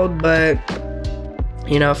 wild, but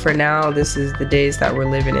you know, for now, this is the days that we're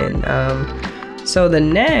living in. So the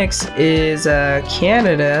next is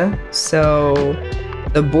Canada. So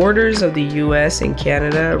the borders of the US and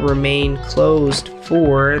Canada remain closed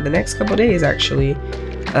for the next couple days, actually,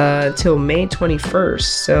 till May 21st.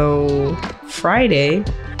 So Friday,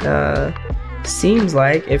 seems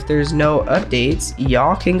like, if there's no updates,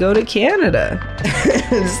 y'all can go to Canada.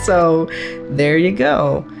 So there you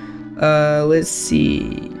go. Let's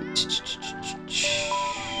see.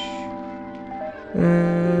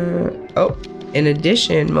 In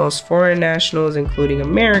addition, most foreign nationals, including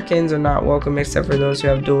Americans, are not welcome except for those who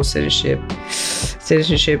have dual citizenship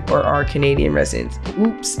or are Canadian residents.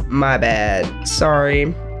 Oops, my bad.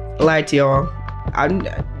 Sorry, lied to y'all.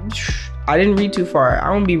 I didn't read too far. I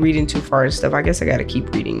won't be reading too far and stuff. I guess I gotta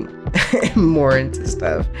keep reading more into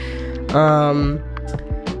stuff.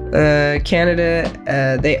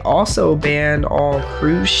 Canada, they also banned all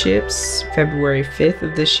cruise ships February 5th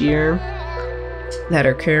of this year that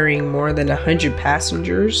are carrying more than 100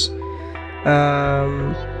 passengers.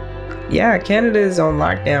 Yeah, Canada is on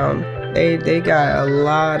lockdown. They got a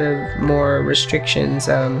lot of more restrictions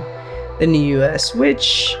than the US,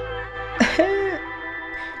 which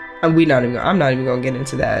I'm not even gonna get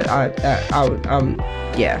into that.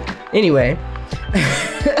 Yeah. Anyway,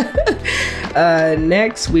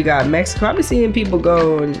 next we got Mexico. I've been seeing people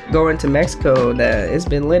go into Mexico. That it's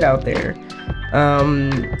been lit out there.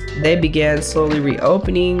 They began slowly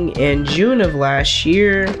reopening in June of last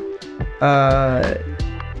year.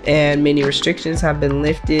 and many restrictions have been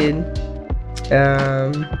lifted.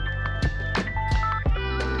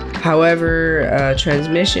 However,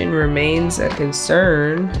 transmission remains a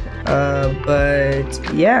concern.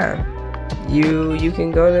 But yeah, you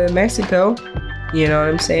can go to Mexico. You know what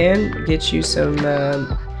I'm saying? Get you some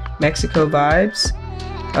Mexico vibes.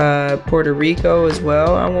 Puerto Rico as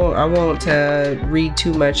well. I won't read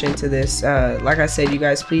too much into this. Like I said, you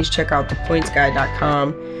guys, please check out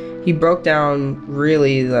thepointsguy.com. He broke down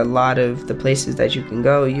really a lot of the places that you can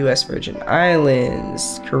go: U.S. Virgin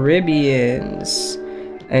Islands, Caribbeans,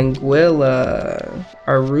 Anguilla,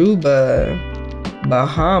 Aruba,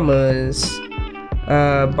 Bahamas,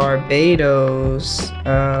 Barbados.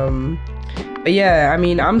 But yeah, I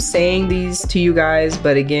mean, I'm saying these to you guys,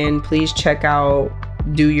 but again, please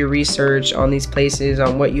do your research on these places,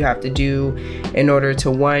 on what you have to do in order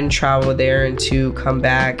to, one, travel there, and two, come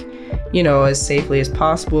back, you know, as safely as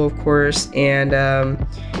possible, of course. And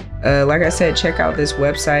like I said, check out this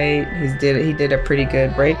website. He did a pretty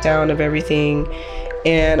good breakdown of everything,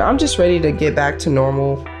 and I'm just ready to get back to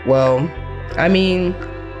normal. Well, I mean,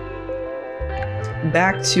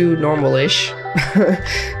 back to normal-ish,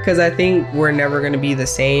 because I think we're never going to be the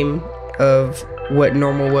same of what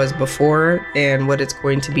normal was before and what it's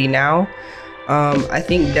going to be now. I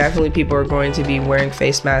think definitely people are going to be wearing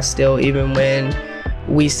face masks still, even when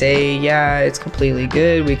we say, yeah, it's completely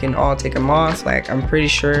good, we can all take them off. Like, I'm pretty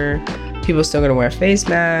sure people are still going to wear face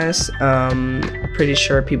masks. Pretty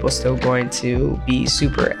sure people are still going to be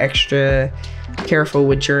super extra careful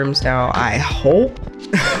with germs now. I hope.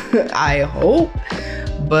 I hope.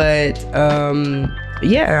 But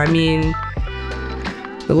yeah, I mean,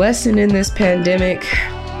 the lesson in this pandemic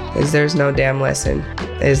is there's no damn lesson.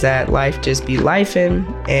 Is that life just be lifing,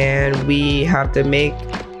 and we have to make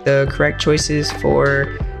the correct choices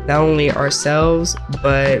for not only ourselves,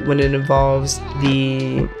 but when it involves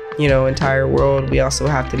the, you know, entire world, we also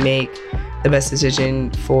have to make the best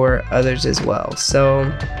decision for others as well. So,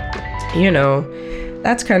 you know,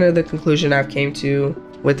 that's kind of the conclusion I've came to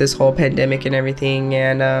with this whole pandemic and everything.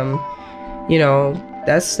 And you know,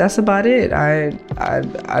 that's about it. I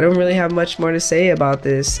don't really have much more to say about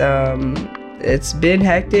this. It's been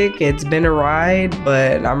hectic, it's been a ride,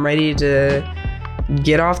 but I'm ready to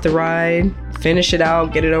get off the ride, finish it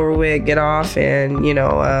out, get it over with, get off, and, you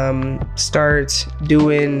know, start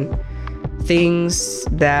doing things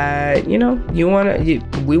that, you know,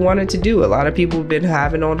 we wanted to do. A lot of people have been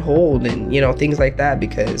having on hold, and, you know, things like that,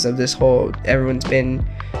 because of this whole, everyone's been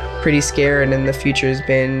pretty scared, and the future has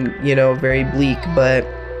been, you know, very bleak. But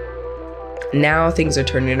now things are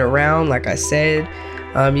turning around. Like I said,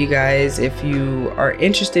 you guys, if you are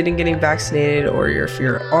interested in getting vaccinated, or if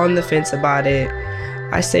you're on the fence about it,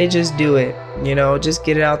 I say just do it. You know, just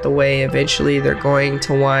get it out the way. Eventually they're going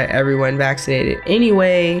to want everyone vaccinated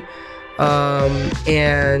anyway.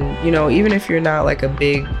 And, you know, even if you're not like a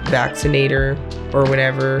big vaccinator or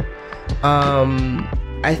whatever,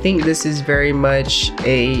 I think this is very much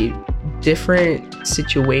a different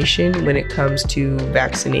situation when it comes to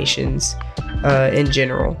vaccinations in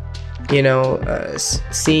general. You know,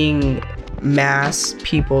 seeing mass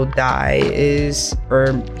people die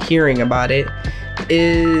or hearing about it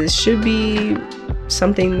should be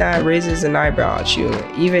something that raises an eyebrow at you,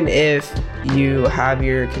 even if you have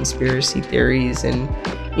your conspiracy theories and,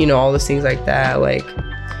 you know, all those things like that. Like,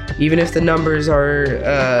 even if the numbers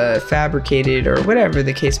are fabricated or whatever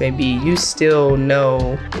the case may be, you still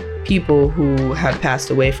know people who have passed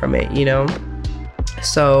away from it, you know?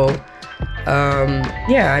 So,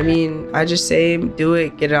 yeah, I mean, I just say do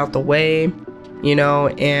it, get it out the way, you know,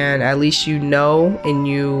 and at least you know, and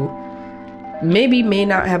you may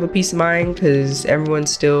not have a peace of mind because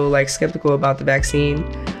everyone's still like skeptical about the vaccine,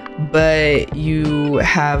 but you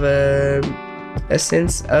have a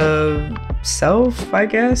sense of self, I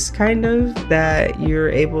guess, kind of, that you're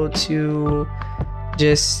able to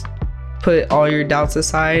just put all your doubts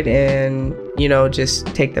aside and, you know, just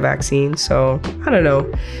take the vaccine. So I don't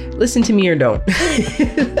know, listen to me or don't.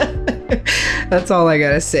 That's all I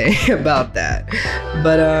gotta say about that.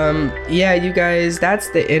 But yeah, you guys, that's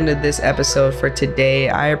the end of this episode for today.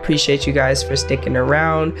 I appreciate you guys for sticking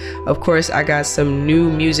around. Of course, I got some new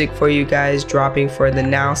music for you guys dropping for the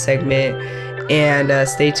Now segment, and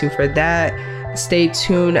stay tuned for that. Stay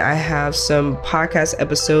tuned. I have some podcast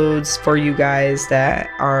episodes for you guys that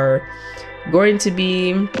are going to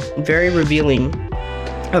be very revealing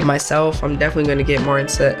of myself. I'm definitely going to get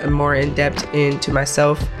more in depth into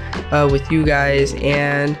myself with you guys,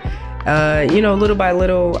 and you know, little by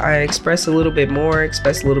little I express a little bit more,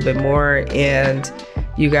 and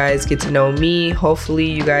You guys get to know me. Hopefully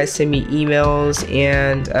you guys send me emails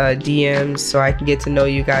and DMs so I can get to know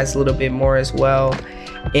you guys a little bit more as well.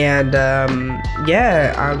 And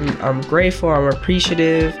yeah, I'm grateful. I'm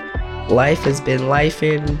appreciative. Life has been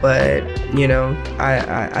lifing, but you know,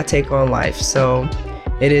 I take on life, so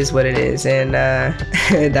it is what it is. And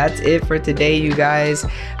that's it for today, you guys.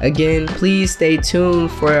 Again, please stay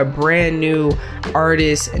tuned for a brand new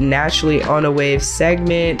artist, Naturally on a Wave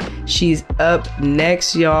segment. She's up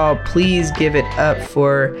next, y'all. Please give it up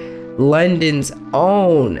for London's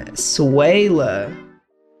own Suela.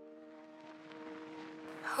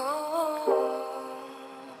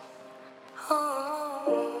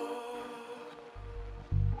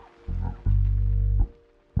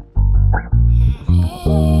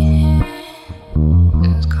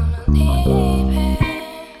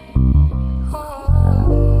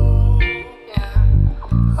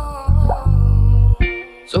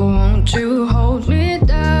 So won't you hold me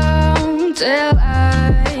down till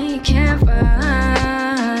I can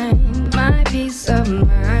find my peace of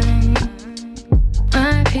mind,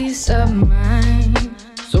 my peace of mind.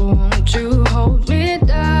 So won't you hold me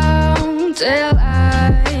down till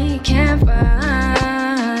I can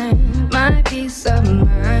find my peace of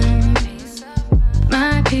mind,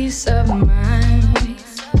 my peace of mind.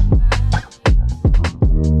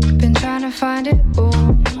 Been trying to find it all,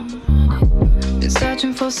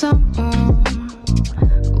 searching for someone.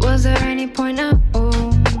 Was there any point at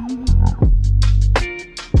all?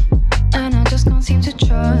 And I just can't seem to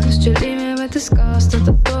trust you. Leave me with disgust at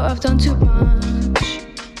the thought I've done too much.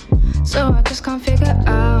 So I just can't figure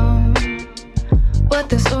out what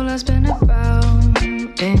this all has been about.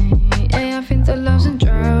 Yeah, I think that love's in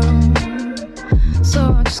drought,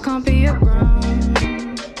 so I just can't be around.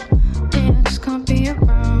 Yeah, I just can't be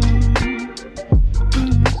around.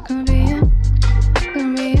 Just can't be around.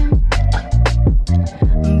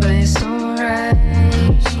 But it's alright,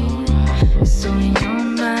 it's all in your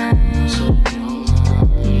mind.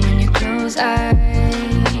 When you close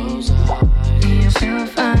eyes, you feel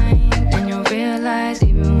fine. And you'll realize,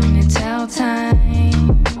 even when you tell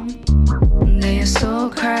time, that your soul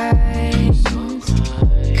cries,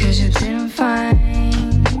 'cause you didn't find.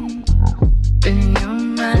 Been in your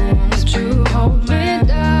mind. Won't you hold me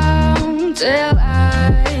down till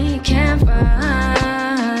I can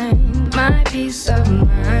find my peace of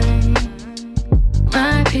mind,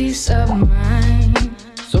 my peace of mind.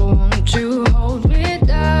 So won't you hold me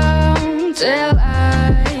down till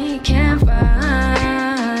I can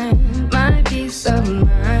find my peace of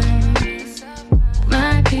mind,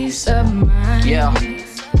 my peace of mind. Yeah,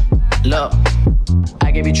 look,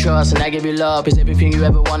 I give you trust and I give you love. It's everything you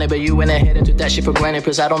ever wanted, but you went ahead and took that shit for granted.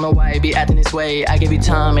 Cause I don't know why you be acting this way. I give you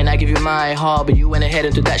time and I give you my heart, but you went ahead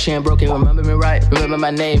and took that shit and broke it. Remember me right, remember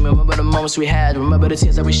my name, remember the moments we had, remember the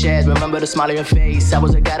tears that we shared, remember the smile on your face. I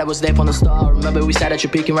was the guy that was there from the start. Remember we sat at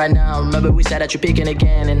your peaking right now, remember we sat at your peaking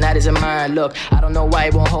again, and that isn't mine. Look, I don't know why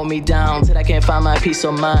you won't hold me down till I can't find my peace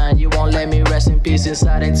of mind. You won't let me rest in peace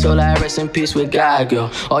inside until I rest in peace with God,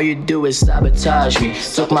 girl. All you do is sabotage me.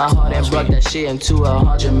 Took my heart and broke that shit into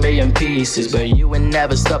 100 million pieces, but you would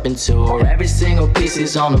never stop until every single piece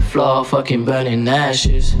is on the floor, fucking burning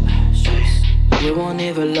ashes. You won't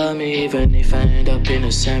even love me even if I end up in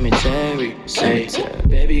a cemetery. Say,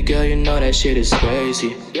 baby girl, you know that shit is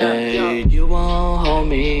crazy. Hey, you won't hold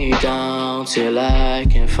me down till I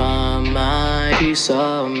can find my peace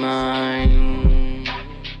of mind.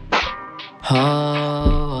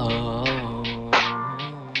 Oh.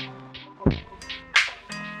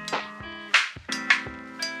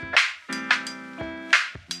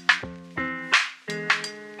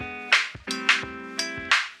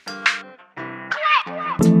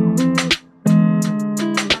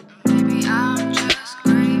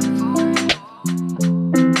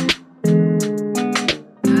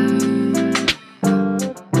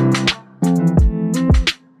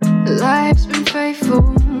 Life's been faithful,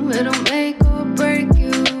 it'll make or break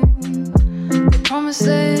you. The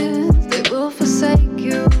promises, they will forsake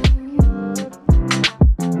you.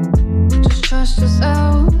 Just trust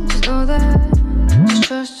yourself, just know that. Just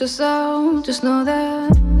trust yourself, just know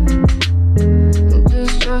that.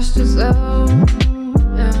 Just trust yourself,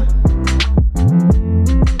 yeah.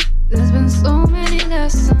 There's been so many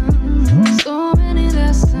lessons, so many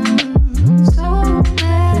lessons, so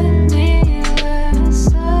many lessons.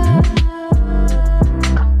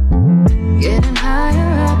 Getting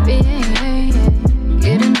higher up, yeah.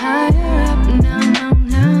 Getting higher up now, now,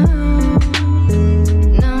 now.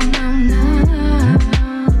 Now, now, now.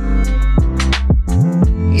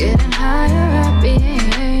 Getting higher up, yeah.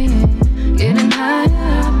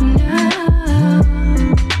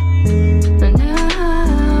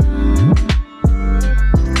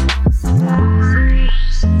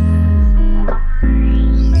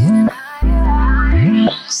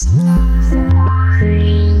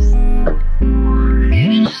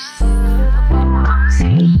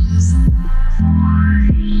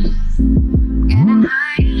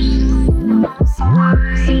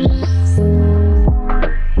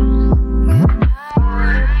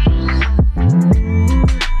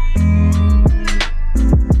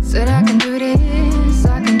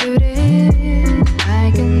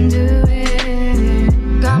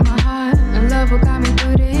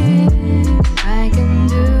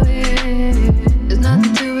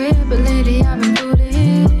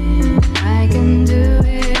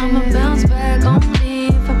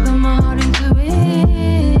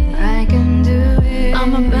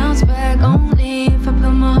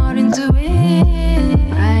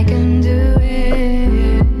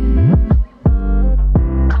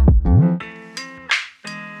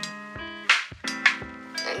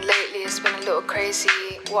 crazy.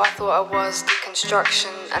 What I thought I was,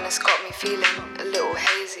 deconstruction, and it's got me feeling a little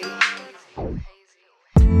hazy.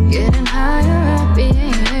 Getting higher up, yeah,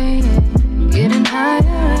 yeah, yeah. Getting higher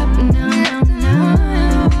up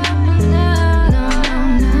now.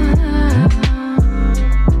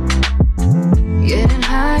 Getting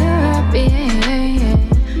higher up, yeah, yeah, yeah.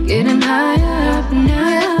 Getting higher up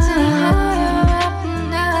now.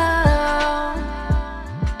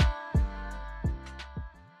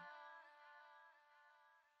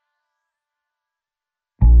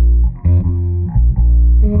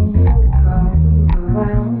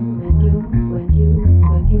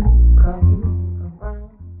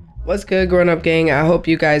 What's good, Grown Up Gang? I hope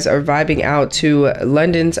you guys are vibing out to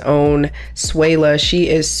London's own Swayla. She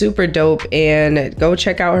is super dope, and go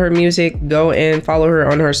check out her music. Go and follow her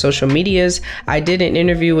on her social medias. I did an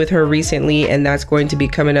interview with her recently, and that's going to be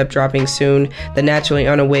coming up, dropping soon. The Naturally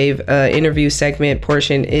on a Wave interview segment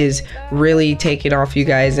portion is really taking off, you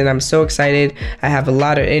guys, and I'm so excited. I have a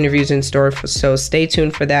lot of interviews in store, so stay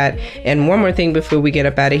tuned for that. And one more thing before we get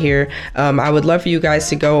up out of here, I would love for you guys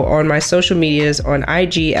to go on my social medias, on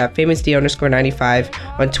IG at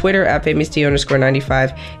FamousD_95, on Twitter at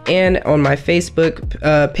FamousD_95, and on my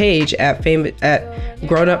Facebook page at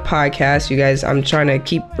Grown Up Podcast. You guys, I'm trying to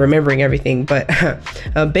keep remembering everything, but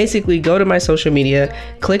basically go to my social media,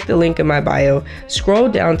 click the link in my bio, scroll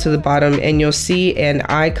down to the bottom, and you'll see an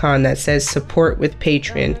icon that says support with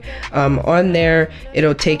Patreon. On there,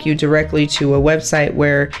 it'll take you directly to a website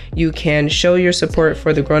where you can show your support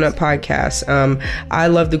for the Grown Up Podcast. I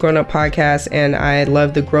love the Grown Up Podcast, and I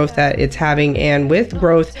love the growth that it's having, and with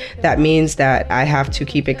growth, that means that I have to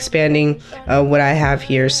keep expanding what I have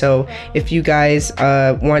here. So if you guys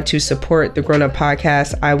want to support the Grown Up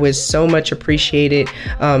Podcast, I would so much appreciate it.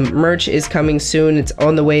 Merch is coming soon. It's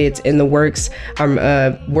on the way. It's in the works. I'm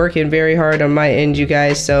working very hard on my end, you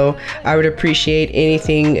guys, so I would appreciate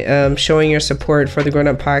anything. Showing your support for the Grown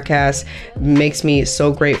Up Podcast makes me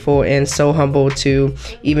so grateful and so humble to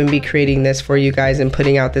even be creating this for you guys and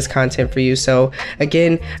putting out this content for you. So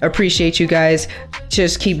again, appreciate you guys.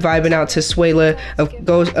 Just keep vibing out to Swayla.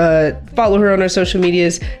 Go follow her on her social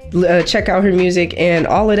medias, check out her music and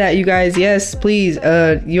all of that, you guys. Yes, please,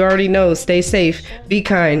 you already know, stay safe, be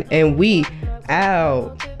kind, and we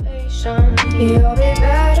out. You'll be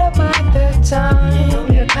better by the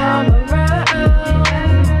time you come around.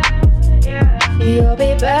 You'll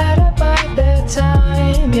be better by the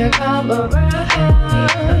time you come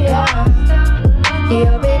around. Yeah.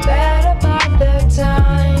 You'll be better by the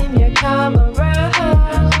time you come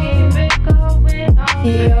around.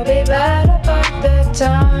 You'll be better by the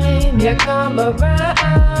time you come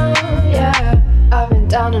around. Yeah. I've been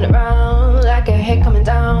down and around like a hit coming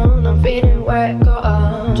down. I'm feeling wet, go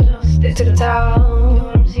on, just stick to the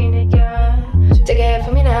town. I'm seeing it, yeah. Take it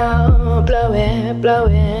from me now, blow it,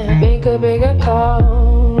 make a bigger call.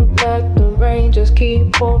 Let the rain just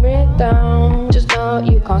keep pouring down. Just know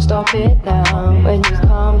you can't stop it now. When you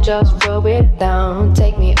come, just throw it down.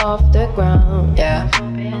 Take me off the ground, yeah.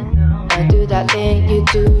 And do that thing you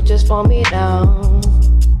do just for me now.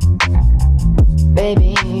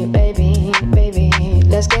 Baby, baby, baby,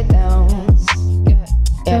 let's get down.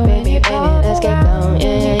 Yeah, baby, baby, let's get down.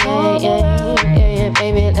 Yeah,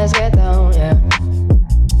 baby, let's get down, yeah.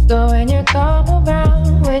 So when you come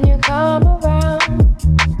around, when you come around.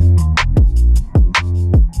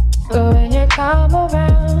 So when you come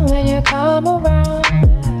around, when you come around.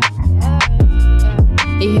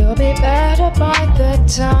 You'll be better by the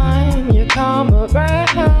time you come around.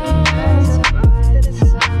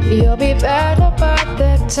 You'll be better by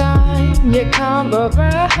the time you come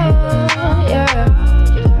around, yeah.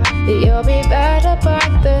 You'll be better by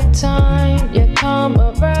the time you come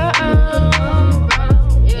around.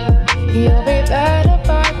 You'll be better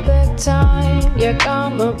by the time you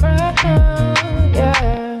come around,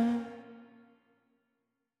 yeah.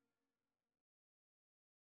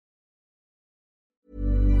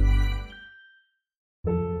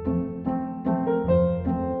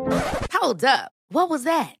 Hold up. What was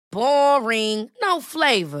that? Boring. No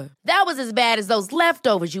flavor. That was as bad as those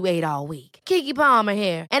leftovers you ate all week. Keke Palmer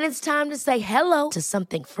here, and it's time to say hello to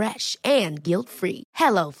something fresh and guilt-free.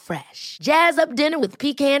 HelloFresh. Jazz up dinner with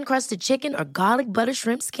pecan-crusted chicken or garlic butter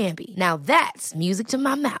shrimp scampi. Now that's music to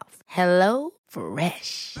my mouth.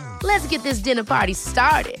 HelloFresh. Let's get this dinner party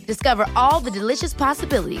started. Discover all the delicious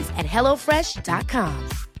possibilities at HelloFresh.com.